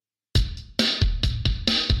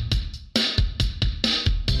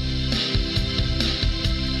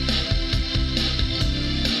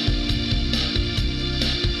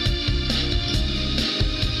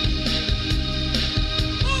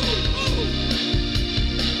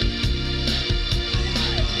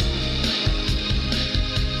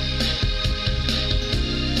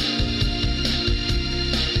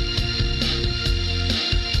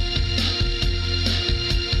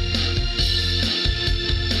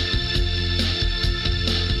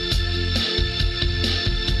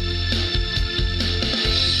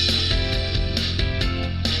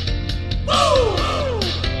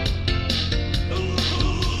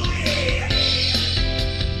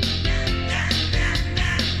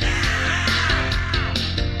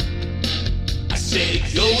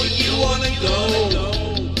wanna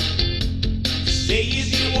go. Say if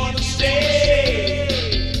you wanna stay.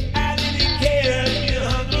 I didn't care if you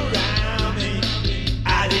hung around me.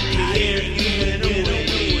 I didn't care if you went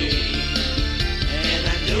away. And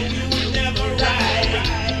I know you were never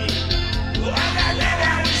right. Well,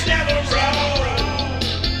 I was never wrong.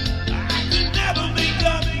 I could never make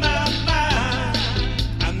up my mind.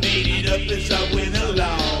 I made it up as I